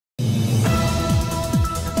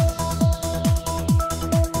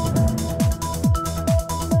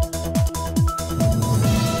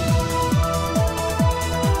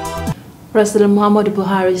President Muhammadu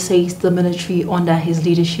Buhari says the military under his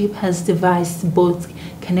leadership has devised both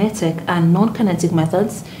kinetic and non-kinetic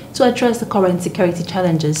methods to address the current security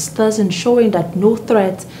challenges, thus ensuring that no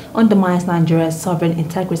threat undermines Nigeria's sovereign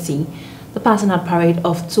integrity. The passing out parade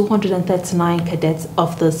of 239 cadets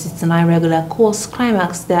of the 69 regular course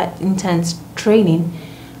climaxed their intense training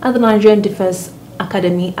at the Nigerian Defense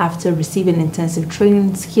Academy after receiving intensive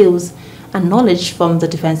training skills and knowledge from the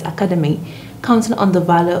Defense Academy, counting on the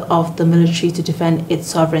value of the military to defend its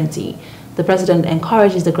sovereignty. The President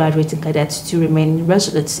encourages the graduating cadets to remain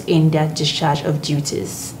resolute in their discharge of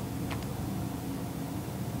duties.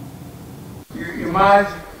 You emerge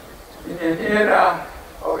in an era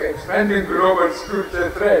of expanding global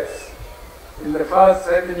security threats. In the past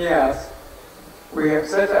 7 years, we have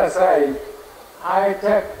set aside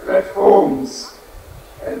high-tech platforms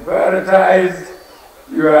and prioritized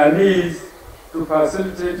your needs to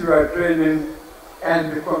facilitate your training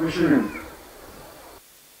and commissioning.